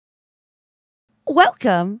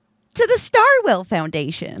Welcome to the StarWell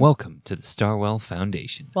Foundation. Welcome to the StarWell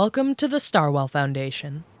Foundation. Welcome to the StarWell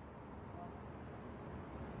Foundation.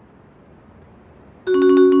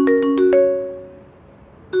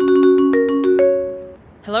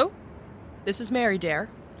 Hello? This is Mary Dare.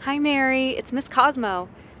 Hi, Mary. It's Miss Cosmo.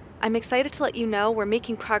 I'm excited to let you know we're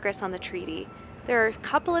making progress on the treaty. There are a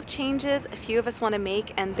couple of changes a few of us want to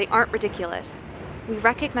make, and they aren't ridiculous. We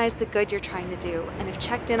recognize the good you're trying to do, and have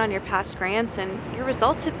checked in on your past grants, and your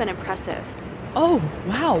results have been impressive. Oh,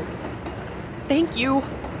 wow. Thank you.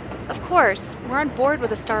 Of course, we're on board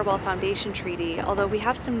with the StarWell Foundation treaty, although we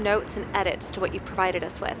have some notes and edits to what you provided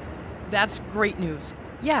us with. That's great news.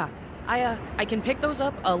 Yeah, I can pick those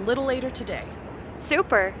up a little later today.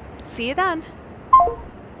 Super. See you then.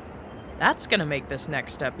 That's gonna make this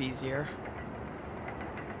next step easier.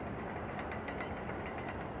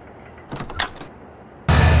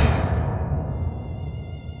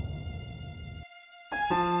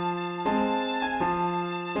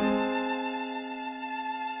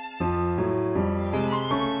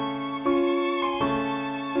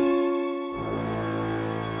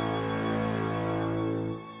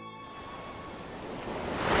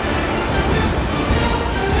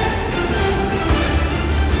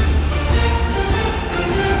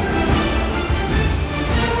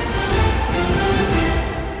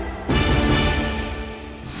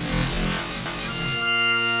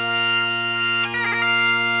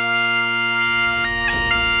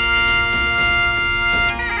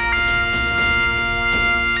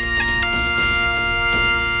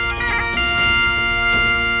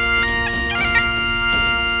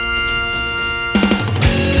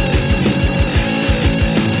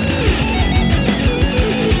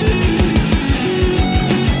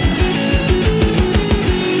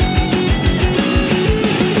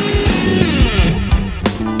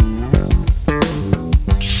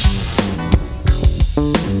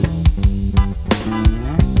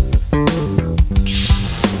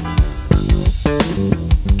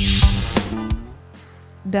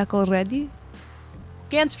 Back already?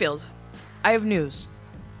 Gansfield, I have news.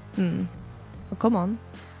 Oh, come on.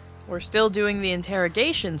 We're still doing the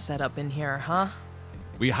interrogation setup in here, huh?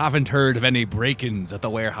 We haven't heard of any break-ins at the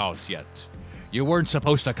warehouse yet. You weren't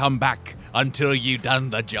supposed to come back until you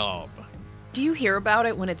done the job. Do you hear about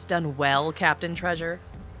it when it's done well, Captain Treasure?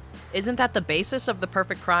 Isn't that the basis of the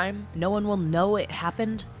perfect crime? No one will know it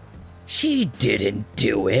happened? She didn't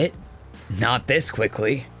do it. Not this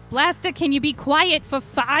quickly. Blaster, can you be quiet for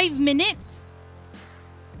 5 minutes?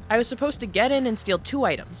 I was supposed to get in and steal 2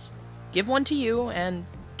 items. Give one to you, and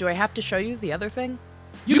do I have to show you the other thing?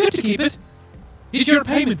 You get to keep it. It's your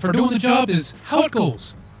payment for doing the job is how it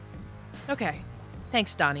goes. Okay.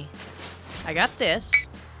 Thanks, Donnie. I got this.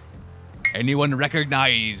 Anyone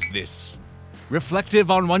recognize this?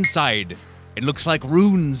 Reflective on one side. It looks like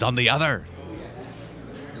runes on the other.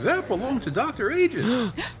 That belonged to Dr.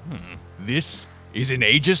 Aegis. This is an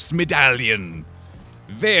Aegis medallion.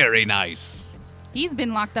 Very nice. He's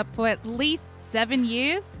been locked up for at least 7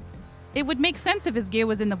 years. It would make sense if his gear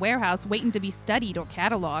was in the warehouse waiting to be studied or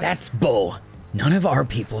cataloged. That's bull. None of our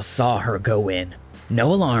people saw her go in.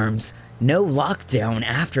 No alarms, no lockdown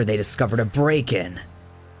after they discovered a break-in.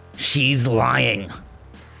 She's lying.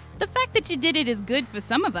 The fact that you did it is good for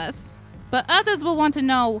some of us, but others will want to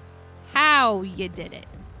know how you did it.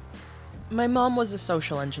 My mom was a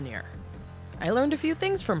social engineer. I learned a few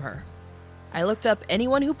things from her. I looked up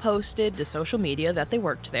anyone who posted to social media that they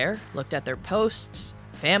worked there, looked at their posts,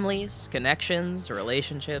 families, connections,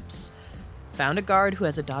 relationships. Found a guard who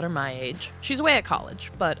has a daughter my age. She's away at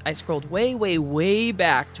college, but I scrolled way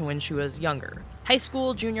back to when she was younger. High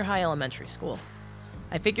school, junior high, elementary school.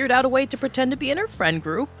 I figured out a way to pretend to be in her friend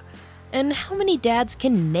group. And how many dads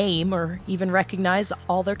can name or even recognize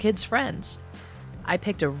all their kids' friends? I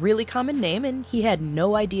picked a really common name, and he had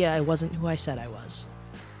no idea I wasn't who I said I was.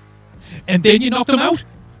 And then you knocked him out?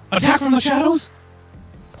 Attack from the shadows?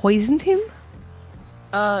 Poisoned him?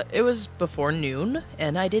 It was before noon,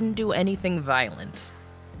 and I didn't do anything violent.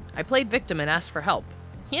 I played victim and asked for help.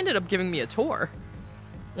 He ended up giving me a tour.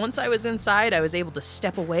 Once I was inside, I was able to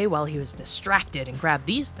step away while he was distracted and grab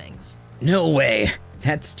these things. No way.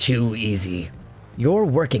 That's too easy. You're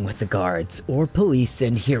working with the guards, or police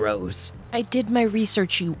and heroes. I did my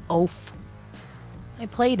research, you oaf. I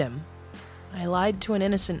played him. I lied to an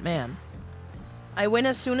innocent man. I went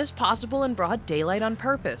as soon as possible in broad daylight on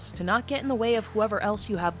purpose, to not get in the way of whoever else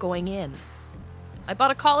you have going in. I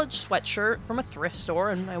bought a college sweatshirt from a thrift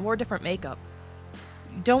store, and I wore different makeup.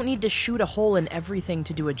 You don't need to shoot a hole in everything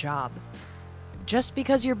to do a job. Just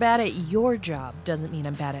because you're bad at your job doesn't mean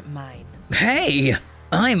I'm bad at mine. Hey!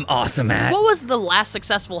 I'm awesome at... What was the last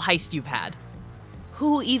successful heist you've had?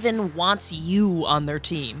 Who even wants you on their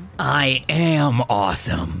team? I am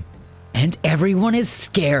awesome. And everyone is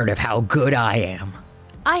scared of how good I am.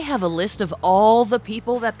 I have a list of all the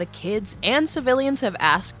people that the kids and civilians have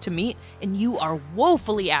asked to meet, and you are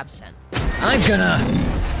woefully absent. I'm gonna...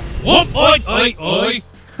 Whoop, oi, oi, oi.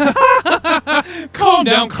 Calm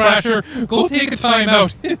down, Crasher. Go take a time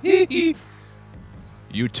out.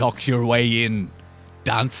 You talked your way in,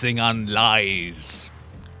 dancing on lies.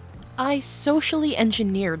 I socially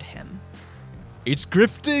engineered him. It's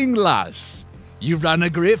grifting, lass. You ran a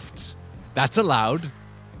grift. That's allowed.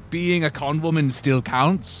 Being a conwoman still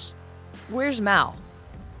counts. Where's Mal?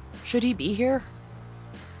 Should he be here?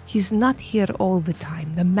 He's not here all the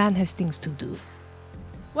time. The man has things to do.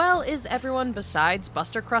 Well, is everyone besides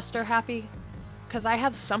Buster Cruster happy? 'Cause I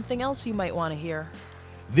have something else you might want to hear.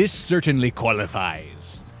 This certainly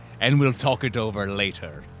qualifies, and we'll talk it over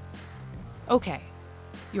later. Okay.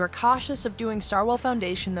 You are cautious of doing StarWell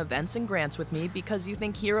Foundation events and grants with me because you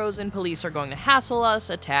think heroes and police are going to hassle us,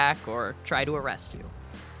 attack, or try to arrest you.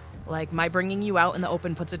 Like my bringing you out in the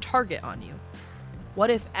open puts a target on you. What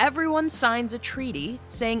if everyone signs a treaty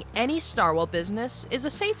saying any StarWell business is a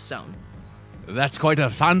safe zone? That's quite a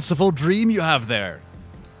fanciful dream you have there.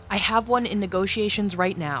 I have one in negotiations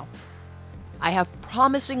right now. I have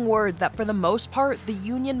promising word that for the most part, the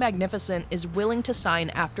Union Magnificent is willing to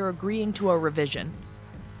sign after agreeing to a revision.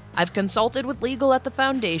 I've consulted with legal at the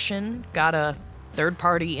Foundation, got a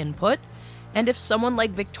third-party input, and if someone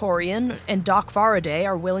like Victorian and Doc Faraday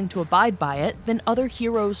are willing to abide by it, then other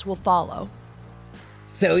heroes will follow.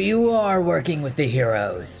 So you are working with the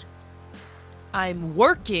heroes. I'm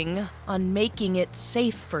working on making it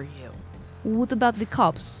safe for you. What about the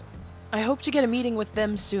cops? I hope to get a meeting with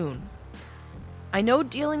them soon. I know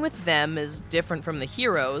dealing with them is different from the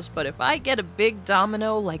heroes, but if I get a big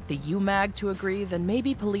domino like the UMAG to agree, then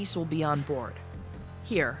maybe police will be on board.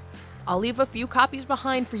 Here, I'll leave a few copies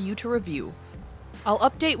behind for you to review. I'll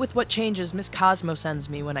update with what changes Miss Cosmo sends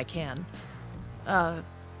me when I can.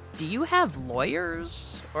 Do you have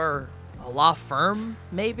lawyers? Or a law firm,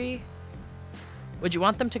 maybe? Would you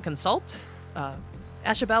want them to consult?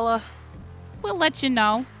 Ashabella? We'll let you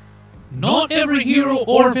know. Not every hero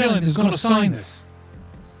or villain is going to sign this.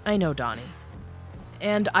 I know, Donnie.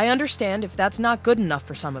 And I understand if that's not good enough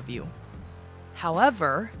for some of you.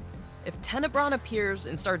 However, if Tenebron appears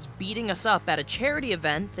and starts beating us up at a charity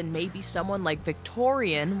event, then maybe someone like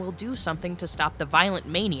Victorian will do something to stop the violent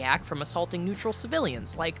maniac from assaulting neutral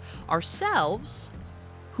civilians, like ourselves,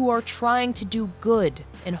 who are trying to do good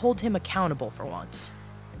and hold him accountable for once.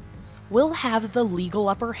 We'll have the legal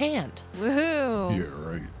upper hand. Woohoo! Yeah,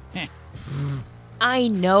 right. I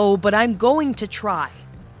know, but I'm going to try.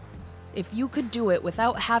 If you could do it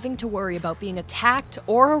without having to worry about being attacked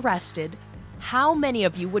or arrested, how many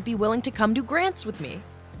of you would be willing to come do grants with me?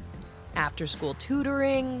 After school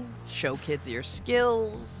tutoring, show kids your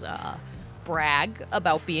skills, brag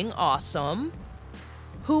about being awesome.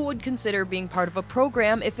 Who would consider being part of a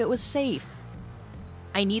program if it was safe?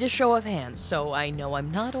 I need a show of hands, so I know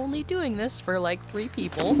I'm not only doing this for like 3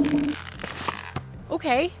 people.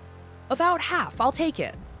 Okay, about half, I'll take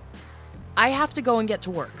it. I have to go and get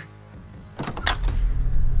to work.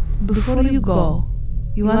 Before you go,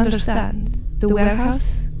 you understand. The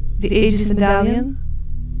warehouse, the Aegis medallion,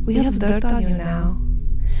 we have dirt on you now.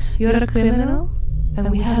 You're a criminal,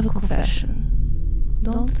 and we have a confession.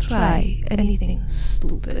 Don't try anything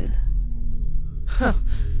stupid.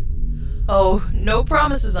 Oh, no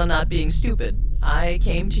promises on not being stupid. I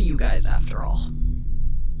came to you guys after all.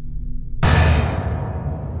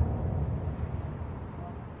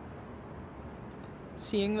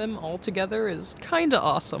 Seeing them all together is kinda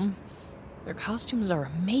awesome. Their costumes are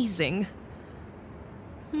amazing.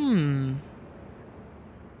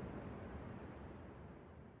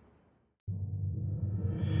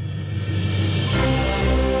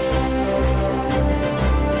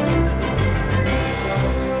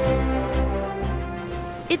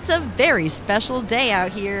 It's a very special day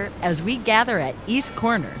out here as we gather at East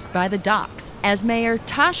Corners by the docks as Mayor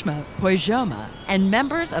Tashma Pojoma and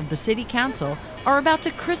members of the City Council are about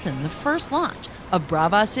to christen the first launch of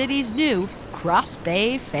Brava City's new Cross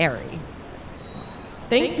Bay Ferry.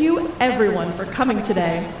 Thank you, everyone, for coming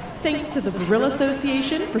today. Thanks to the Brill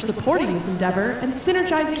Association for supporting this endeavor and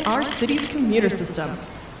synergizing our city's commuter system.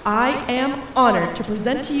 I am honored to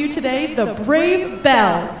present to you today the Brave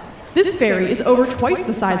Belle. This ferry is over twice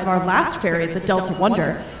the size of our last ferry at the Delta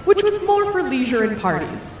Wonder, which was more for leisure and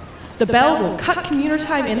parties. The Belle will cut commuter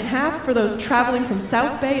time in half for those traveling from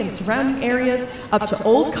South Bay and surrounding areas up to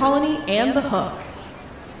Old Colony and the Hook.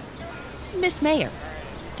 Miss Mayor,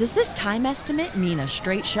 does this time estimate mean a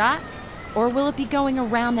straight shot? Or will it be going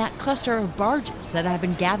around that cluster of barges that I've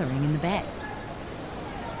been gathering in the bay?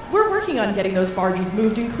 We're working on getting those barges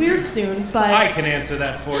moved and cleared soon, but... I can answer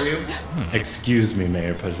that for you. Excuse me,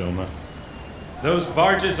 Mayor Pajoma. Those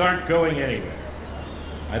barges aren't going anywhere.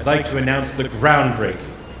 I'd like to announce the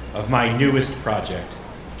groundbreaking of my newest project,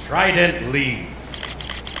 Trident Leagues.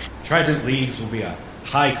 Trident Leagues will be a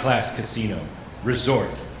high-class casino,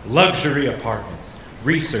 resort, luxury apartments,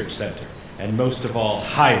 research center, and most of all,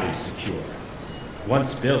 highly secure.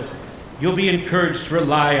 Once built, you'll be encouraged to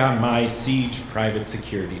rely on my Siege private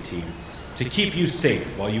security team to keep you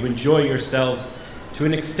safe while you enjoy yourselves to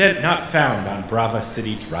an extent not found on Brava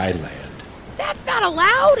City dry land. That's not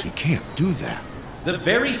allowed! You can't do that. The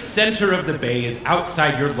very center of the bay is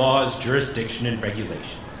outside your laws, jurisdiction, and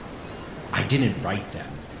regulations. I didn't write them.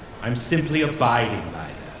 I'm simply abiding by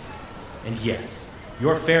them. And yes,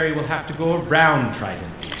 your ferry will have to go around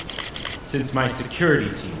Trident Leagues, since my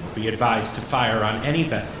security team will be advised to fire on any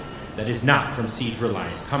vessel that is not from Siege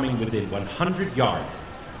Reliant coming within 100 yards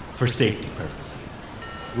for safety purposes.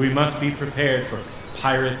 We must be prepared for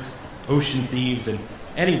pirates, ocean thieves, and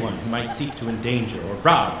anyone who might seek to endanger or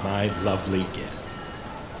rob my lovely guests.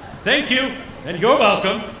 Thank you, and you're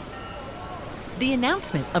welcome. The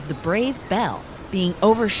announcement of the Brave Belle being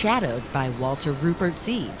overshadowed by Walter Rupert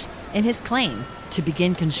Siege and his claim to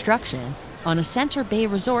begin construction on a Center Bay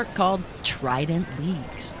resort called Trident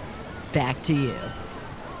Leagues. Back to you.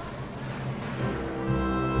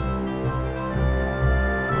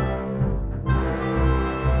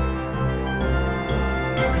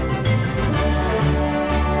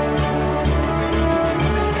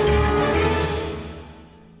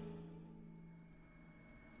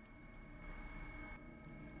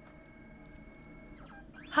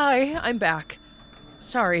 Hi, I'm back.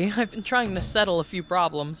 Sorry, I've been trying to settle a few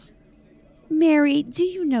problems. Mary, do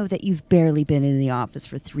you know that you've barely been in the office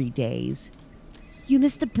for 3 days? You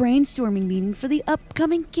missed the brainstorming meeting for the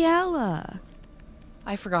upcoming gala.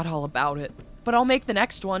 I forgot all about it, but I'll make the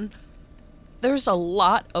next one. There's a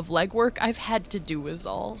lot of legwork I've had to do is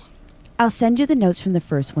all. I'll send you the notes from the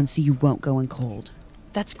first one so you won't go in cold.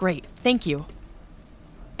 That's great. Thank you.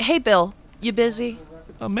 Hey, Bill. You busy?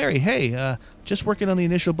 Mary, hey, just working on the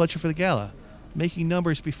initial budget for the gala. Making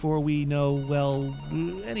numbers before we know, well,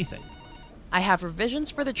 anything. I have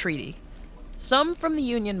revisions for the treaty. Some from the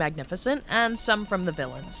Union Magnificent and some from the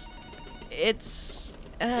villains.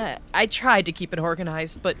 I tried to keep it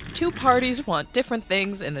organized, but two parties want different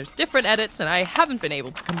things and there's different edits and I haven't been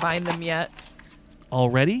able to combine them yet.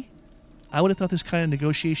 Already? I would have thought this kind of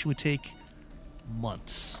negotiation would take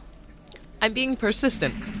months. I'm being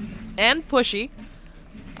persistent and pushy,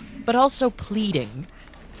 but also pleading.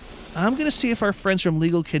 I'm going to see if our friends from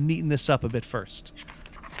legal can neaten this up a bit first.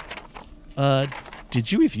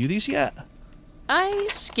 Did you review these yet? I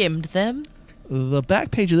skimmed them. The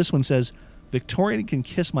back page of this one says, Victorian can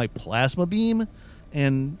kiss my plasma beam,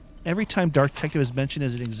 and every time Dark Detective is mentioned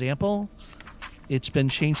as an example, it's been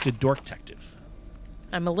changed to Dork Detective.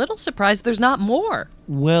 I'm a little surprised there's not more.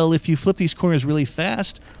 Well, if you flip these corners really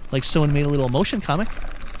fast, like someone made a little motion comic.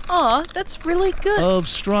 Aw, that's really good. Of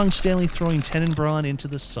Strong Stanley throwing Tenenbaum into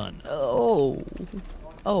the sun. Oh.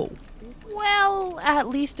 Well, at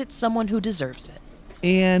least it's someone who deserves it.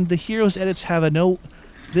 And the heroes' edits have a note.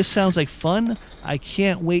 This sounds like fun. I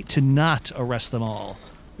can't wait to not arrest them all.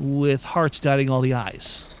 With hearts dotting all the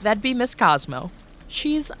I's. That'd be Miss Cosmo.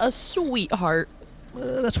 She's a sweetheart.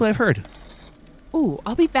 That's what I've heard. Ooh,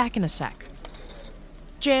 I'll be back in a sec.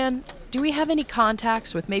 Jan, do we have any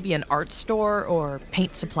contacts with maybe an art store or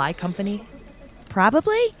paint supply company?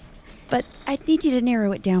 Probably, but I'd need you to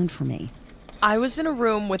narrow it down for me. I was in a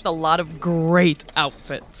room with a lot of great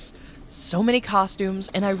outfits. So many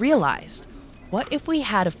costumes, and I realized, what if we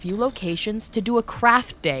had a few locations to do a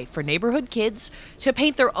craft day for neighborhood kids to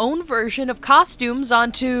paint their own version of costumes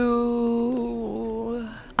onto...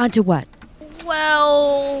 Onto what?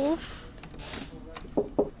 Well...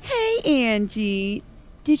 Hey, Angie.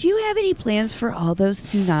 Did you have any plans for all those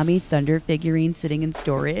Tsunami Thunder figurines sitting in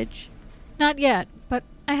storage? Not yet, but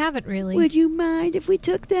I haven't really. Would you mind if we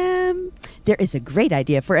took them? There is a great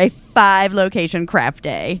idea for a 5-location craft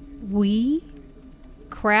day. We?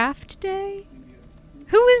 Craft day?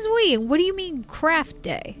 Who is we? What do you mean craft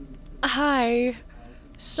day? Hi.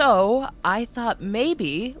 So, I thought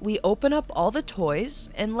maybe we open up all the toys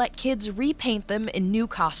and let kids repaint them in new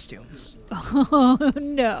costumes. Oh,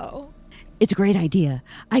 no. It's a great idea.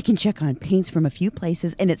 I can check on paints from a few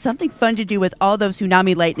places, and it's something fun to do with all those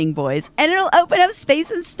Tsunami Lightning boys, and it'll open up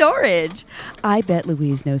space and storage. I bet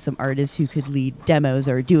Louise knows some artists who could lead demos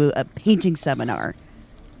or do a painting seminar.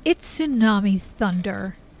 It's Tsunami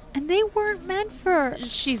Thunder, and they weren't meant for...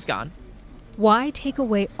 She's gone. Why take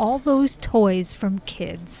away all those toys from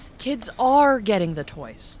kids? Kids are getting the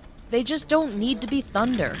toys. They just don't need to be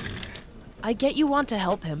Thunder. I get you want to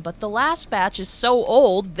help him, but the last batch is so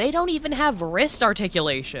old, they don't even have wrist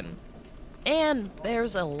articulation. And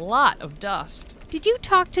there's a lot of dust. Did you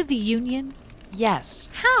talk to the union? Yes.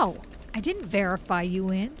 How? I didn't verify you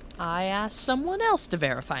in. I asked someone else to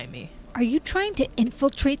verify me. Are you trying to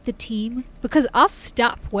infiltrate the team? Because I'll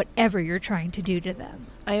stop whatever you're trying to do to them.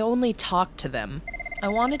 I only talked to them. I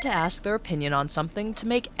wanted to ask their opinion on something to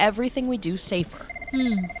make everything we do safer.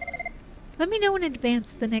 Let me know in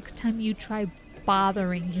advance the next time you try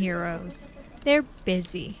bothering heroes. They're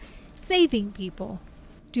busy, saving people,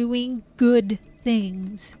 doing good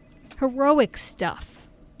things, heroic stuff.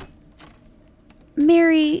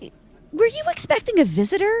 Mary, were you expecting a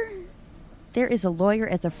visitor? There is a lawyer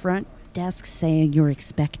at the front desk saying you're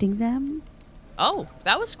expecting them. Oh,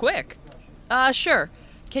 that was quick. Sure.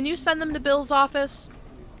 Can you send them to Bill's office?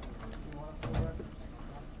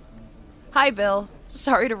 Hi, Bill.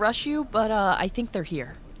 Sorry to rush you, but I think they're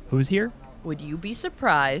here. Who's here? Would you be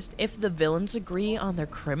surprised if the villains agree on their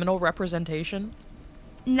criminal representation?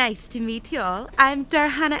 Nice to meet y'all. I'm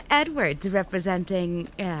Darhana Edwards, representing,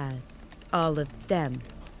 all of them.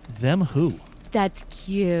 Them who? That's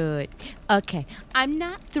cute. Okay, I'm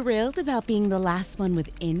not thrilled about being the last one with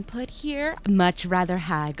input here. Much rather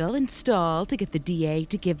haggle and stall to get the DA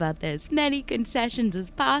to give up as many concessions as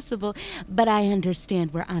possible, but I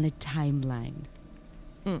understand we're on a timeline.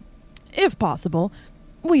 If possible.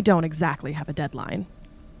 We don't exactly have a deadline.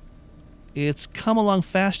 It's come along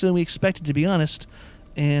faster than we expected, to be honest.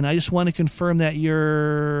 And I just want to confirm that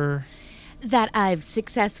you're... That I've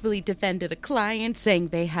successfully defended a client saying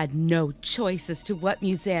they had no choice as to what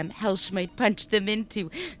museum Helschmidt punched them into.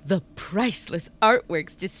 The priceless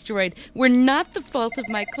artworks destroyed were not the fault of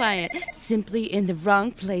my client, simply in the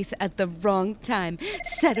wrong place at the wrong time,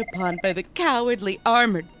 set upon by the cowardly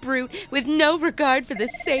armored brute with no regard for the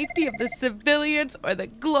safety of the civilians or the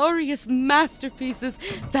glorious masterpieces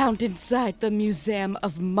found inside the Museum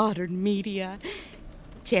of Modern Media.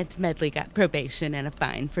 Chance Medley got probation and a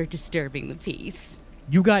fine for disturbing the peace.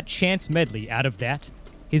 You got Chance Medley out of that?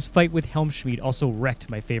 His fight with Helmschmidt also wrecked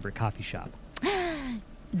my favorite coffee shop.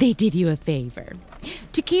 They did you a favor.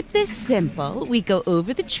 To keep this simple, we go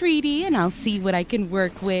over the treaty and I'll see what I can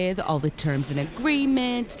work with, all the terms and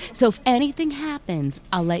agreements. So if anything happens,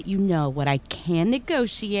 I'll let you know what I can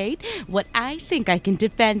negotiate, what I think I can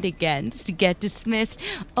defend against, get dismissed,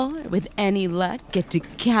 or with any luck, get to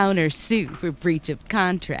countersue for breach of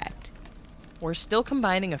contract. We're still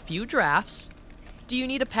combining a few drafts. Do you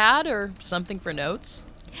need a pad or something for notes?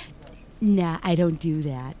 Nah, I don't do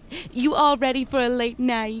that. You all ready for a late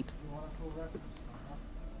night?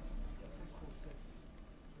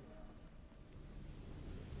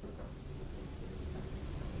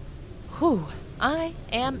 Whew, I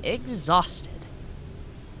am exhausted.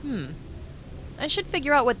 I should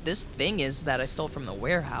figure out what this thing is that I stole from the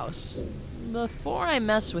warehouse before I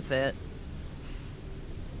mess with it.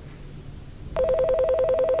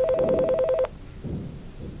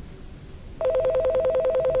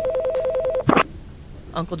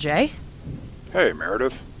 Uncle Jay? Hey,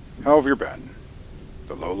 Meredith. How have you been?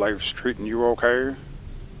 The lowlife's treating you okay?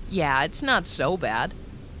 Yeah, it's not so bad.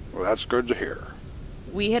 Well, that's good to hear.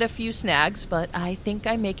 We hit a few snags, but I think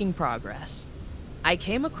I'm making progress. I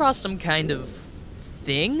came across some kind of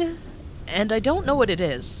thing, and I don't know what it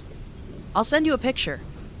is. I'll send you a picture.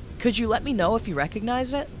 Could you let me know if you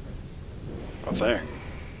recognize it? A thing?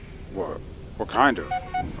 What kind of?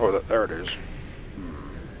 Oh, there it is.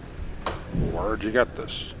 Where'd you get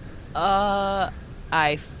this?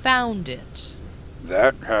 I found it.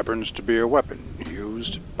 That happens to be a weapon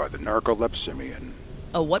used by the narcolepsimian.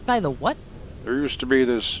 A what by the what? There used to be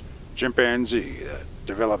this chimpanzee that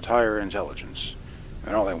developed higher intelligence,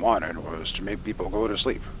 and all he wanted was to make people go to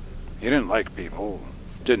sleep. He didn't like people,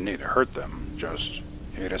 didn't need to hurt them, just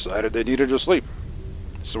he decided they needed to sleep.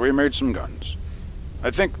 So he made some guns.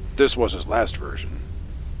 I think this was his last version.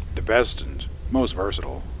 The best and most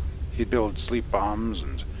versatile. He'd build sleep bombs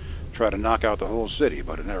and try to knock out the whole city,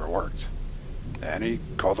 but it never worked. And he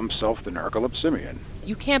called himself the narcolepsimian.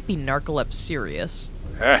 You can't be narcolepsy serious.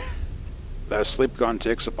 That sleep gun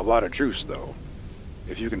takes up a lot of juice, though.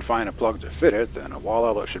 If you can find a plug to fit it, then a wall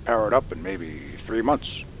outlet should power it up in maybe 3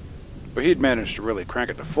 months. But he'd manage to really crank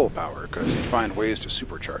it to full power, because he'd find ways to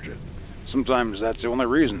supercharge it. Sometimes that's the only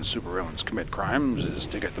reason supervillains commit crimes, is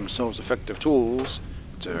to get themselves effective tools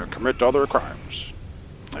to commit other crimes.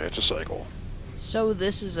 It's a cycle. So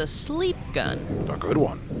this is a sleep gun. A good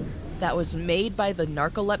one. That was made by the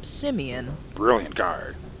narcolepsimian. Brilliant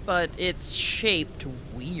guy. But it's shaped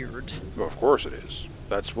weird. Well, of course it is.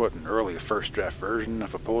 That's what an early first draft version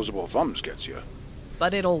of opposable thumbs gets you.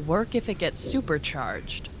 But it'll work if it gets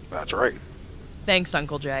supercharged. That's right. Thanks,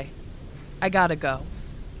 Uncle Jay. I gotta go.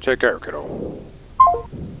 Take care, kiddo.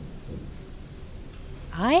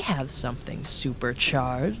 I have something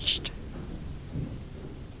supercharged.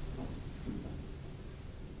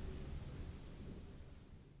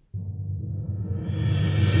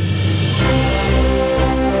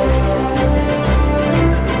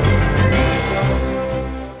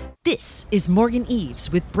 This is Morgan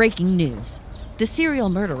Eves with breaking news. The serial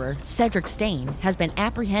murderer, Cedric Stain, has been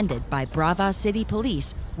apprehended by Bravos City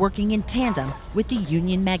Police working in tandem with the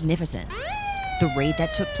Union Magnificent. The raid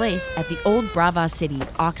that took place at the old Bravos City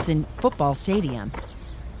Oxen football stadium.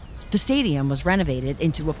 The stadium was renovated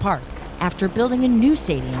into a park after building a new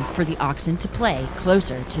stadium for the Oxen to play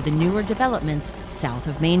closer to the newer developments south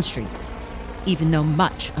of Main Street. Even though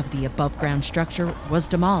much of the above-ground structure was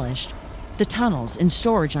demolished, the tunnels and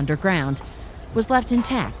storage underground was left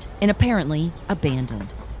intact and apparently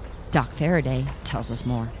abandoned. Doc Faraday tells us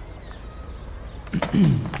more.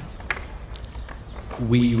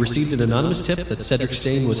 We received an anonymous tip that Cedric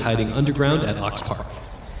Stain was hiding underground at Ox Park.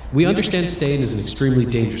 We understand Stain is an extremely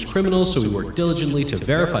dangerous criminal, so we worked diligently to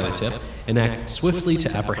verify the tip and act swiftly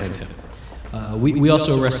to apprehend him. We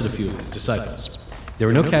also arrested a few of his disciples. There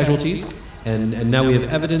were no casualties, and now we have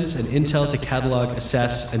evidence and intel to catalog,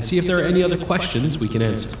 assess, and see if there are any other questions we can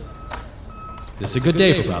answer. This is a good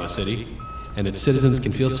day for Bravo City, and its citizens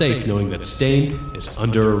can feel safe knowing that Stain is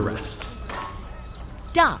under arrest.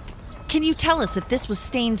 Doc, can you tell us if this was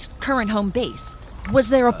Stain's current home base? Was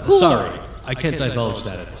there a pool? Sorry, I can't divulge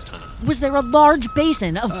that at this time. Was there a large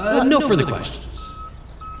basin of... No further questions.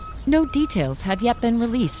 No details have yet been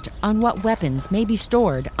released on what weapons may be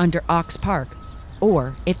stored under Ox Park,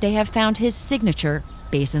 or if they have found his signature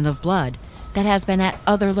basin of blood that has been at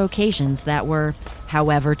other locations that were,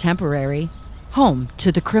 however temporary, home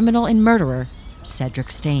to the criminal and murderer, Cedric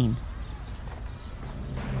Stain.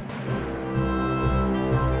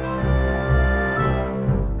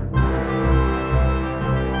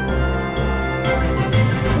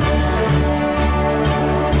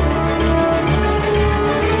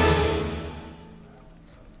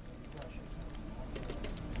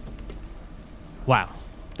 Wow.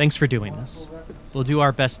 Thanks for doing this. We'll do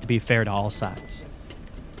our best to be fair to all sides.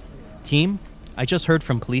 Team, I just heard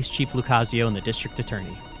from Police Chief Lucasio and the District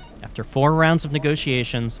Attorney. After 4 rounds of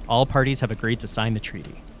negotiations, all parties have agreed to sign the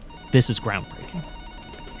treaty. This is groundbreaking.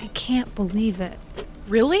 I can't believe it.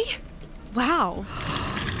 Really? Wow.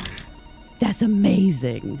 That's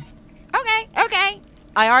amazing. Okay.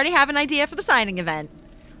 I already have an idea for the signing event.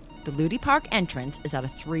 The Ludi Park entrance is at a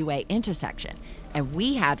 3-way intersection, and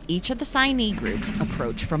we have each of the signee groups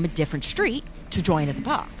approach from a different street to join at the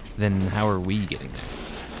park. Then how are we getting there?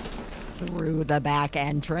 Through the back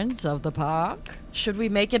entrance of the park. Should we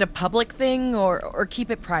make it a public thing or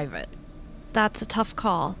keep it private? That's a tough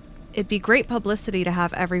call. It'd be great publicity to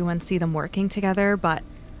have everyone see them working together, but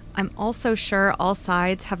I'm also sure all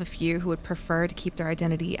sides have a few who would prefer to keep their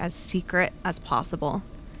identity as secret as possible.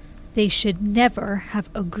 They should never have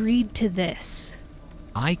agreed to this.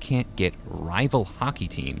 I can't get rival hockey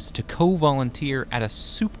teams to co-volunteer at a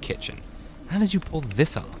soup kitchen. How did you pull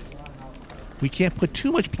this off? We can't put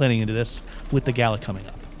too much planning into this with the gala coming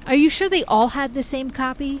up. Are you sure they all had the same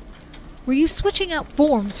copy? Were you switching out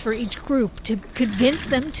forms for each group to convince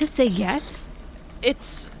them to say yes?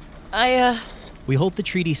 We hold the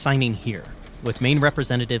treaty signing here, with main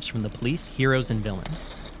representatives from the police, heroes, and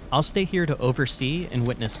villains. I'll stay here to oversee and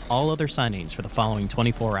witness all other signings for the following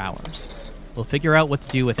 24 hours. We'll figure out what to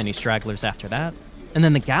do with any stragglers after that, and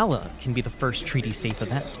then the gala can be the first treaty-safe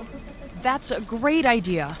event. That's a great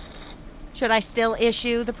idea. Should I still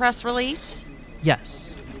issue the press release?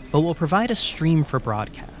 Yes, but we'll provide a stream for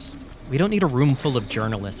broadcast. We don't need a room full of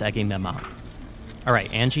journalists egging them on. All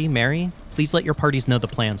right, Angie, Mary, please let your parties know the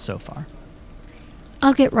plans so far.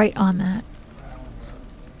 I'll get right on that.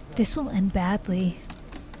 This will end badly.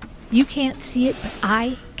 You can't see it, but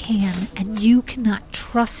I can, and you cannot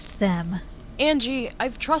trust them. Angie,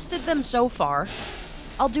 I've trusted them so far.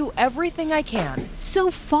 I'll do everything I can.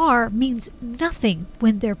 So far means nothing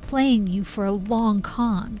when they're playing you for a long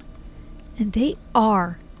con. And they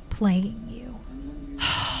are playing you.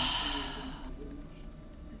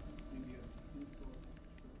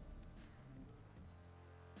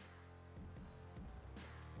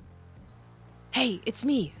 Hey, it's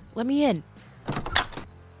me. Let me in.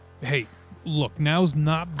 Hey, look, now's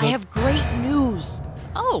not the... I have great news.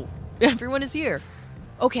 Oh, everyone is here.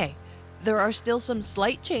 Okay, There are still some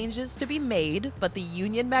slight changes to be made, but the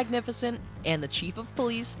Union Magnificent and the Chief of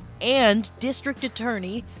Police and District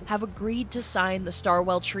Attorney have agreed to sign the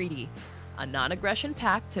StarWell Treaty, a non-aggression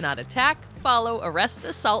pact to not attack, follow, arrest,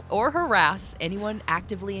 assault, or harass anyone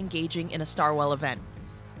actively engaging in a StarWell event.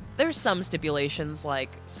 There's some stipulations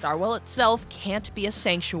like StarWell itself can't be a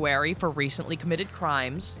sanctuary for recently committed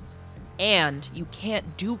crimes, and you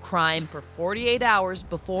can't do crime for 48 hours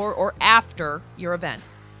before or after your event.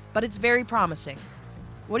 But it's very promising.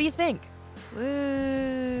 What do you think?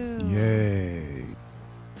 Woo! Yay.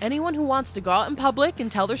 Anyone who wants to go out in public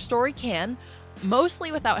and tell their story can,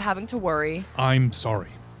 mostly without having to worry. I'm sorry.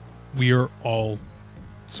 We are all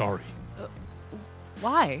sorry.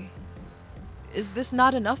 Why? Is this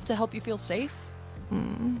not enough to help you feel safe?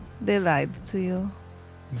 They lied to you.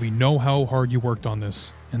 We know how hard you worked on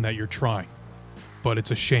this and that you're trying, but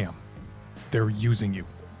it's a sham. They're using you.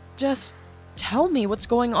 Just tell me what's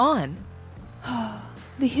going on.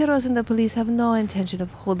 The heroes and the police have no intention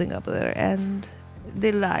of holding up their end.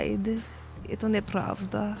 They lied. It's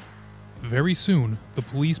nepravda. Very soon, the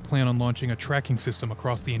police plan on launching a tracking system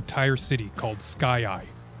across the entire city called Sky Eye.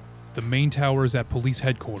 The main tower is at police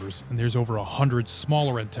headquarters, and there's over 100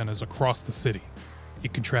 smaller antennas across the city.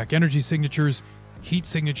 It can track energy signatures, heat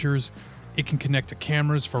signatures, it can connect to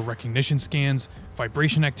cameras for recognition scans,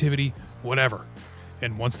 vibration activity, whatever.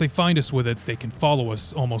 And once they find us with it, they can follow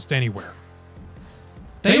us almost anywhere.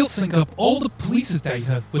 They'll sync up all the police's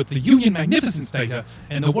data with the Union Magnificent's data,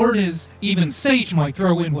 and the word is, even Sage might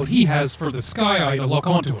throw in what he has for the Sky Eye to lock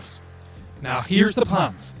onto us. Now here's the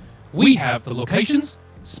plans. We have the locations,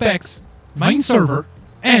 specs, main server,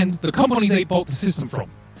 and the company they bought the system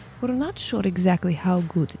from. We're not sure exactly how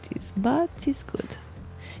good it is, but it's good.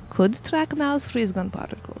 Could track Mal's freeze gun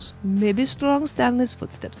particles, maybe strong Stanley's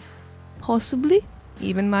footsteps, possibly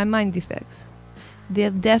even my mind defects.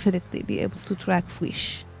 They'll definitely be able to track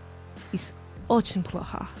Fish. It's очень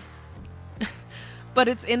плохо. But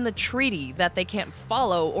it's in the treaty that they can't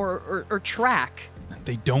follow or track.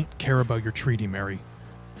 They don't care about your treaty, Mary.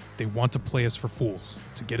 They want to play us for fools,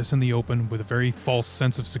 to get us in the open with a very false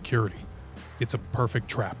sense of security. It's a perfect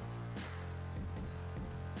trap.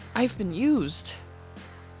 I've been used.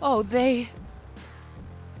 Oh,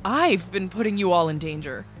 I've been putting you all in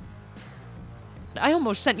danger. I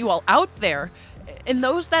almost sent you all out there. And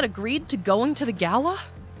those that agreed to going to the gala?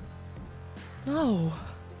 No.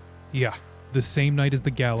 Yeah, the same night as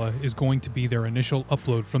the gala is going to be their initial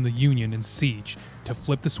upload from the Union in Siege to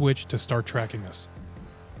flip the switch to start tracking us.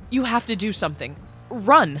 You have to do something.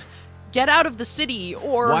 Run. Get out of the city,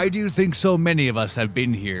 or... Why do you think so many of us have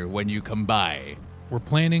been here when you come by? We're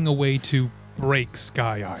planning a way to break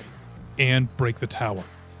Sky Eye and break the tower.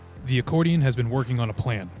 The accordion has been working on a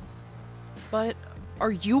plan. But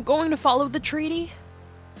are you going to follow the treaty?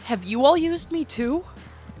 Have you all used me too?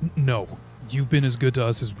 No. You've been as good to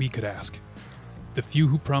us as we could ask. The few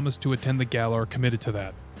who promised to attend the gala are committed to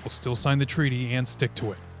that. We'll still sign the treaty and stick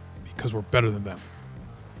to it, because we're better than them.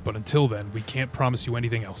 But until then, we can't promise you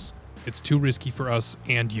anything else. It's too risky for us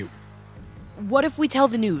and you. What if we tell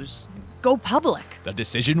the news? Go public? The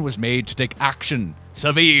decision was made to take action.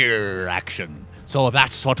 Severe action. So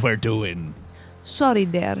that's what we're doing. Sorry,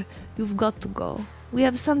 Dare. You've got to go. We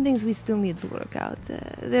have some things we still need to work out.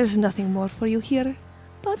 There's nothing more for you here.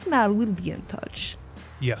 But Mal will be in touch.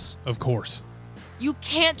 Yes, of course. You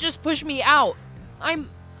can't just push me out. I'm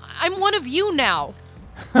one of you now.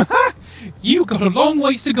 You got a long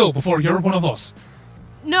ways to go before you're one of us.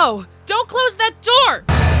 No, don't close that door!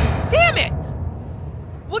 Damn it!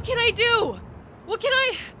 What can I do?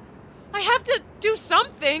 I have to do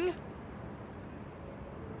something.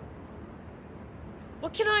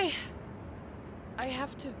 What can I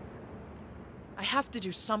have to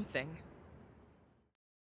do something.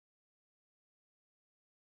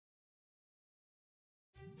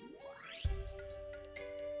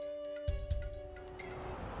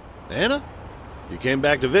 Anna? You came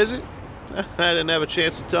back to visit? I didn't have a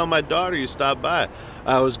chance to tell my daughter you stopped by.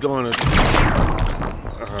 I was going to...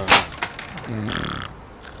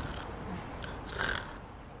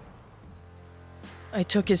 I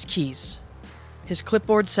took his keys. His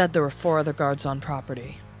clipboard said there were 4 other guards on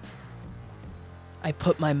property. I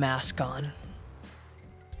put my mask on.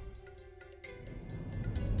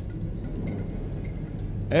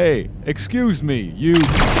 Hey, excuse me, you...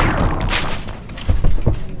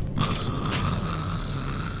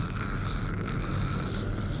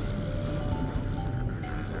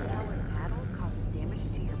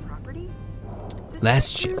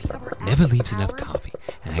 Last shift never leaves enough coffee,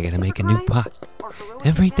 and I gotta make a new pot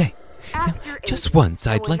every day. Now, just once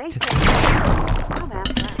I'd like to...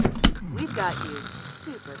 We've got you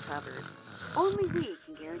super covered. Only we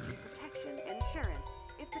can guarantee protection and insurance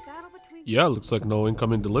if the battle between... Yeah, looks like no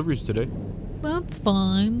incoming deliveries today. That's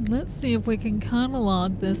fine. Let's see if we can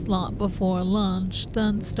catalog this lot before lunch,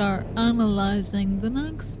 then start analyzing the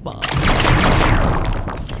next spot.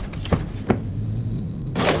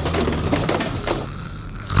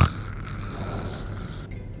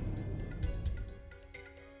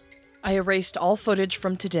 I erased all footage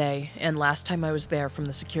from today and last time I was there from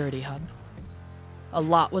the security hub. A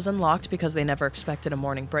lot was unlocked because they never expected a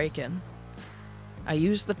morning break-in. I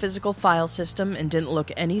used the physical file system and didn't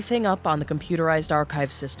look anything up on the computerized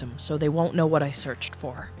archive system, so they won't know what I searched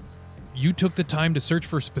for. You took the time to search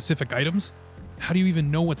for specific items? How do you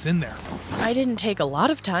even know what's in there? I didn't take a lot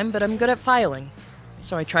of time, but I'm good at filing,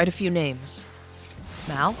 so I tried a few names.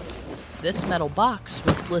 Mal, this metal box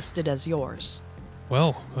was listed as yours.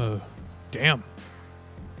 Well, damn.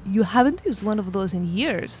 You haven't used one of those in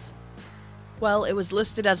years. Well, it was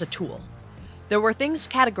listed as a tool. There were things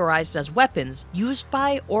categorized as weapons used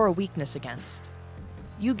by or a weakness against.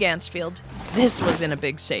 You, Gansfield, this was in a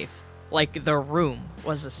big safe. Like the room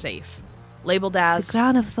was a safe. Labeled as... The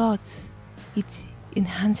crown of thoughts. It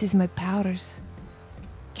enhances my powers.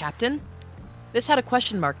 Captain? This had a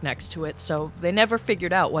question mark next to it, so they never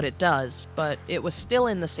figured out what it does, but it was still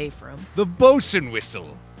in the safe room. The bosun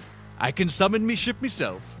whistle. I can summon me ship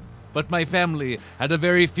myself, but my family had a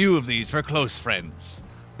very few of these for close friends.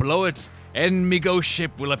 Blow it, and me ghost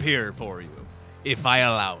ship will appear for you, if I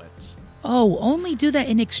allow it. Oh, only do that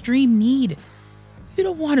in extreme need. You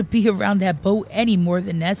don't want to be around that boat any more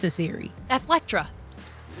than necessary. Athlectra.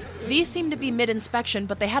 These seem to be mid-inspection,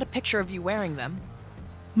 but they had a picture of you wearing them.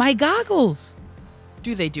 My goggles!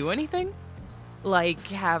 Do they do anything? Like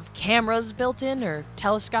have cameras built in or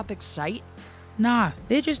telescopic sight? Nah,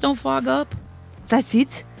 they just don't fog up. That's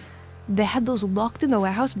it? They had those locked in the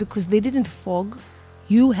warehouse because they didn't fog?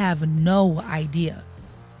 You have no idea.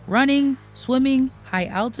 Running, swimming, high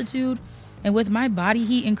altitude, and with my body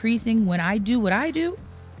heat increasing when I do what I do?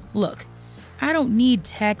 Look, I don't need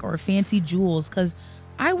tech or fancy jewels because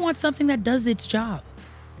I want something that does its job.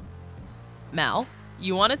 Mal,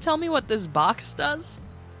 you want to tell me what this box does?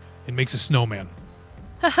 It makes a snowman.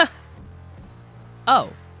 Oh,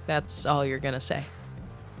 that's all you're gonna say.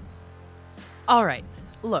 Alright,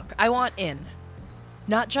 look, I want in.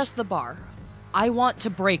 Not just the bar. I want to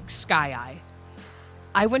break Sky Eye.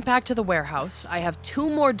 I went back to the warehouse. I have 2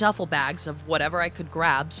 more duffel bags of whatever I could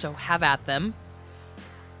grab, so have at them.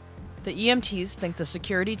 The EMTs think the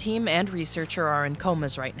security team and researcher are in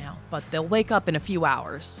comas right now, but they'll wake up in a few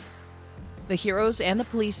hours. The heroes and the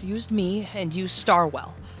police used me and used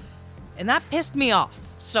StarWell. And that pissed me off.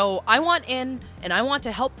 So I want in, and I want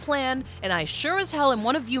to help plan, and I sure as hell am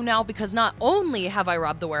one of you now because not only have I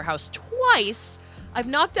robbed the warehouse twice, I've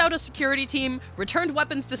knocked out a security team, returned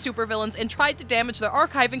weapons to supervillains, and tried to damage their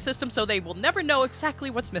archiving system so they will never know exactly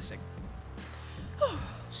what's missing.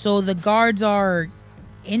 So the guards are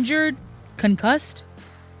injured? Concussed?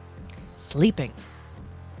 Sleeping.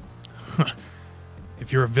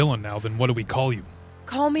 If you're a villain now, then what do we call you?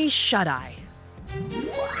 Call me Shut-Eye.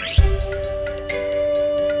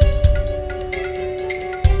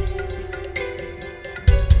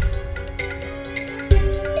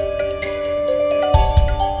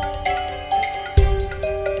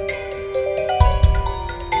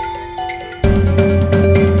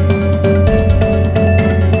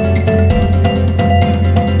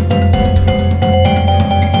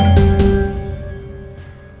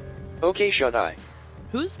 Okay, Shut-Eye.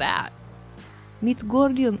 Who's that? Meet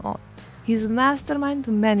Gordian Ott. He's mastermind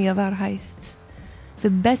to many of our heists. The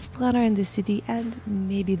best planner in the city and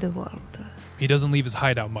maybe the world. He doesn't leave his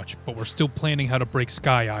hideout much, but we're still planning how to break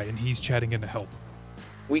Sky Eye, and he's chatting in to help.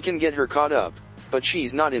 We can get her caught up, but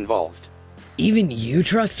she's not involved. Even you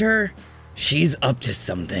trust her? She's up to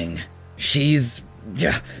something.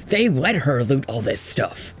 They let her loot all this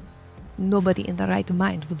stuff. Nobody in their right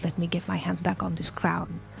mind would let me get my hands back on this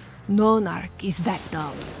crown. No narc is that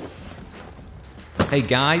dumb. Hey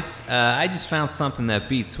guys, I just found something that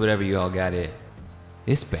beats whatever you all got in.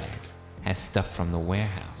 This bag has stuff from the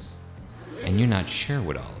warehouse, and you're not sure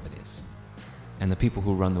what all of it is. And the people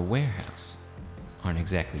who run the warehouse aren't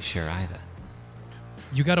exactly sure either.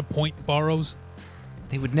 You got a point, Burrows?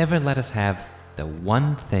 They would never let us have the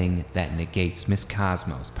one thing that negates Miss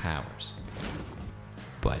Cosmo's powers.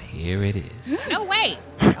 But here it is. No way!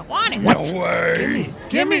 I want it! No way!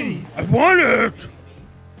 Gimme! I want it!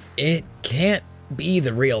 It can't be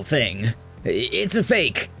the real thing. It's a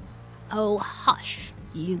fake. Oh, hush,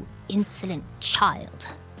 you insolent child.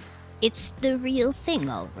 It's the real thing,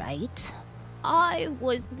 all right. I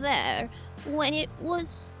was there when it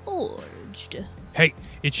was forged. Hey,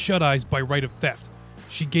 it's Shut-Eye's by right of theft.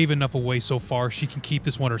 She gave enough away so far, she can keep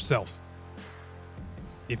this one herself.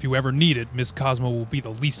 If you ever need it, Miss Cosmo will be the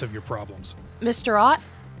least of your problems. Mr. Ott,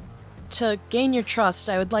 to gain your trust,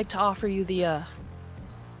 I would like to offer you the,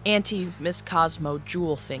 anti-Miss Cosmo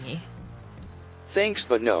jewel thingy. Thanks,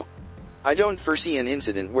 but no. I don't foresee an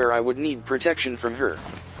incident where I would need protection from her.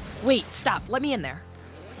 Wait, stop. Let me in there.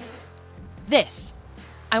 This.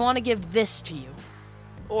 I want to give this to you.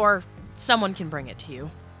 Or someone can bring it to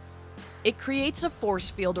you. It creates a force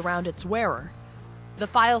field around its wearer. The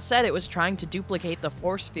file said it was trying to duplicate the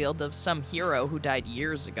force field of some hero who died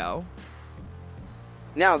years ago.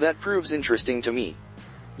 Now that proves interesting to me.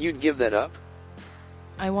 You'd give that up?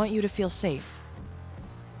 I want you to feel safe.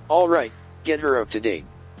 All right, get her up to date.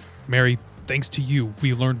 Mary, thanks to you,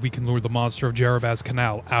 we learned we can lure the monster of Jarabaz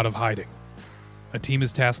Canal out of hiding. A team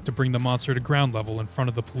is tasked to bring the monster to ground level in front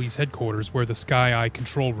of the police headquarters where the Sky Eye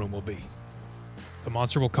control room will be. The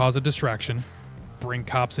monster will cause a distraction, bring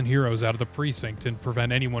cops and heroes out of the precinct, and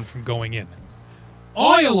prevent anyone from going in.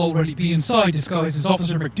 I'll already be inside disguised as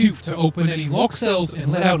Officer McDoof to open any locked cells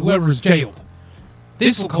and let out whoever is jailed.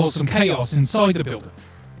 This will cause some chaos inside the building.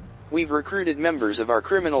 We've recruited members of our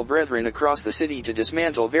criminal brethren across the city to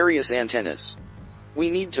dismantle various antennas. We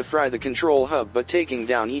need to fry the control hub, but taking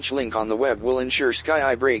down each link on the web will ensure Sky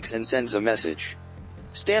Eye breaks and sends a message.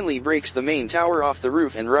 Stanley breaks the main tower off the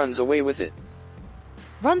roof and runs away with it.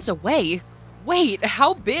 Runs away? Wait,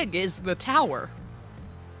 how big is the tower?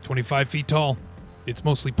 25 feet tall. It's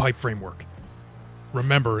mostly pipe framework.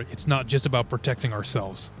 Remember, it's not just about protecting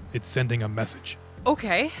ourselves. It's sending a message.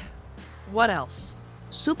 Okay. What else?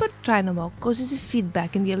 Super Trinamo causes a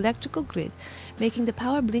feedback in the electrical grid, making the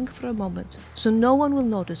power blink for a moment, so no one will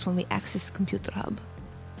notice when we access the computer hub.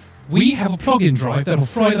 We have a plug-in drive that'll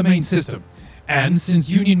fry the main system, and since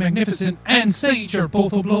Union Magnificent and Sage are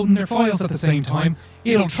both uploading their files at the same time,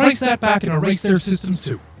 it'll trace that back and erase their systems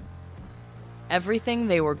too. Everything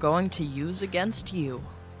they were going to use against you.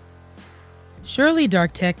 Surely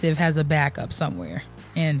Dark Detective has a backup somewhere,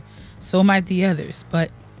 and so might the others,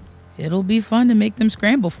 but it'll be fun to make them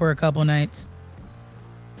scramble for a couple nights.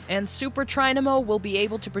 And Super Trinamo will be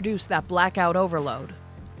able to produce that blackout overload.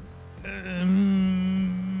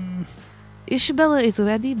 Isabella is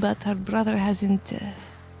ready, but her brother hasn't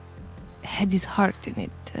had his heart in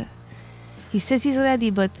it. He says he's ready,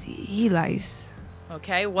 but he lies.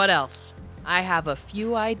 Okay, what else? I have a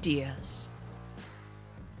few ideas.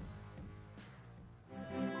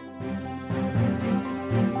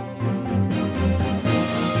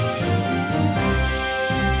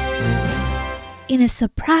 In a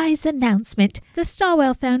surprise announcement, the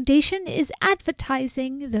StarWell Foundation is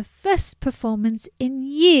advertising the first performance in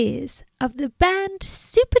years of the band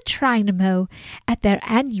Super Trinamo at their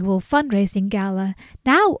annual fundraising gala,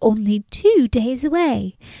 now only 2 days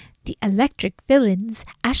away. The electric villains,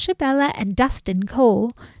 Ashabella and Dustin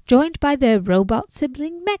Cole, joined by their robot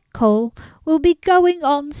sibling Mech Cole, will be going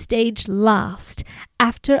on stage last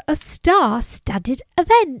after a star-studded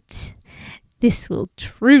event. This will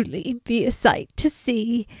truly be a sight to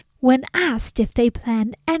see. When asked if they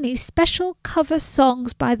plan any special cover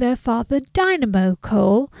songs by their father Dynamo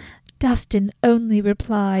Cole, Dustin only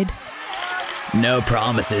replied, "No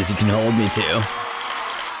promises you can hold me to."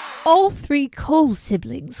 All 3 Cole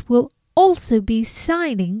siblings will also be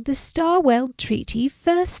signing the StarWell Treaty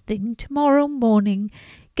first thing tomorrow morning,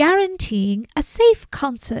 guaranteeing a safe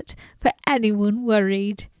concert for anyone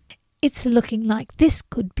worried. It's looking like this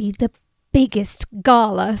could be the biggest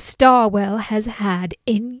gala StarWell has had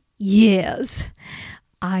in years.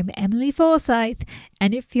 I'm Emily Forsyth,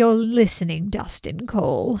 and if you're listening, Dustin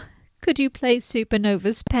Cole, could you play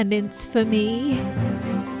Supernova's Penance for me?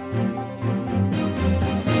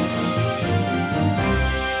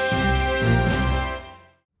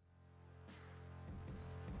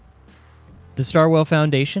 The StarWell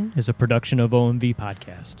Foundation is a production of OMV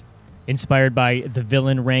Podcast, inspired by the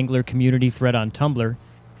Villain Wrangler community thread on Tumblr,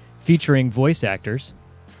 featuring voice actors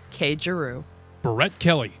Kay Giroux, Barrett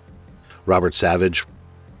Kelly, Robert Savage,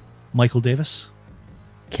 Michael Davis,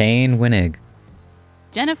 Kane Winnig,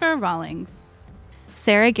 Jennifer Rawlings,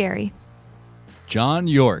 Sarah Gary, John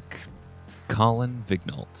York, Colin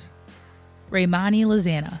Vignault, Raymani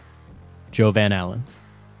Lozana, Joe Van Allen,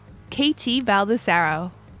 KT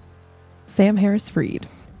Baldessaro, Sam Harris-Freed,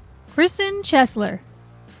 Kristen Chesler,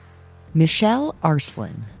 Michelle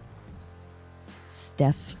Arslan,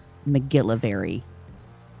 Steph McGillivary,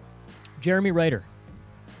 Jeremy Ryder,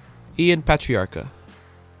 Ian Patriarca,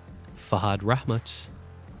 Fahad Rahmat.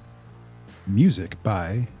 Music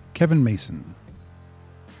by Kevin Mason,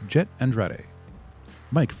 Jet Andrade.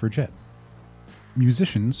 Mike Furjet.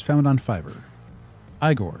 Musicians found on Fiverr.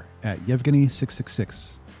 Igor at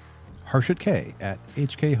Yevgeny666. Harshit K at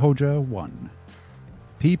HKHoja1.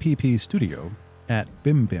 PPP Studio at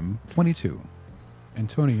BimBim22.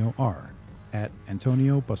 Antonio R at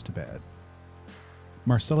Antonio Bustabad.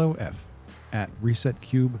 Marcelo F at Reset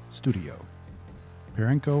Cube Studio.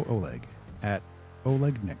 Perenko Oleg at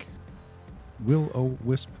Oleg Nick. Will O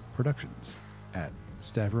Wisp Productions at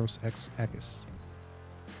Stavros X Akis.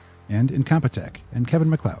 And Incompetech and Kevin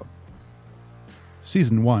MacLeod.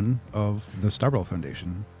 Season 1 of the StarWell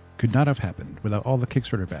Foundation could not have happened without all the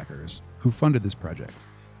Kickstarter backers who funded this project.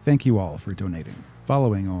 Thank you all for donating,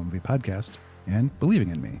 following OMV Podcast, and believing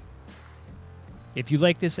in me. If you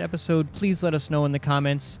like this episode, please let us know in the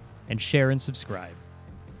comments and share and subscribe.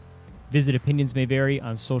 Visit Opinions May Vary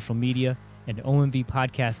on social media and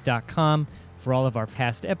omvpodcast.com for all of our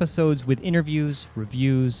past episodes with interviews,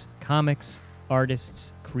 reviews, comics,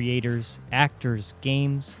 artists, creators, actors,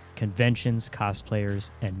 games, conventions,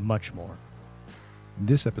 cosplayers, and much more.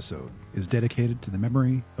 This episode is dedicated to the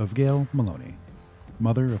memory of Gail Maloney,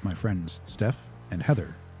 mother of my friends Steph and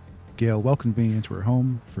Heather. Gail welcomed me into her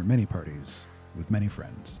home for many parties with many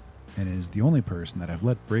friends, and is the only person that I've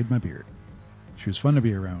let braid my beard. She was fun to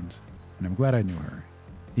be around, and I'm glad I knew her,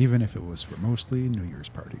 even if it was for mostly New Year's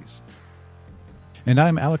parties. And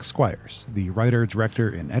I'm Alex Squires, the writer, director,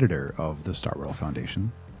 and editor of the StarWell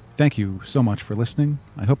Foundation. Thank you so much for listening.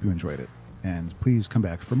 I hope you enjoyed it, and please come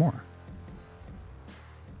back for more.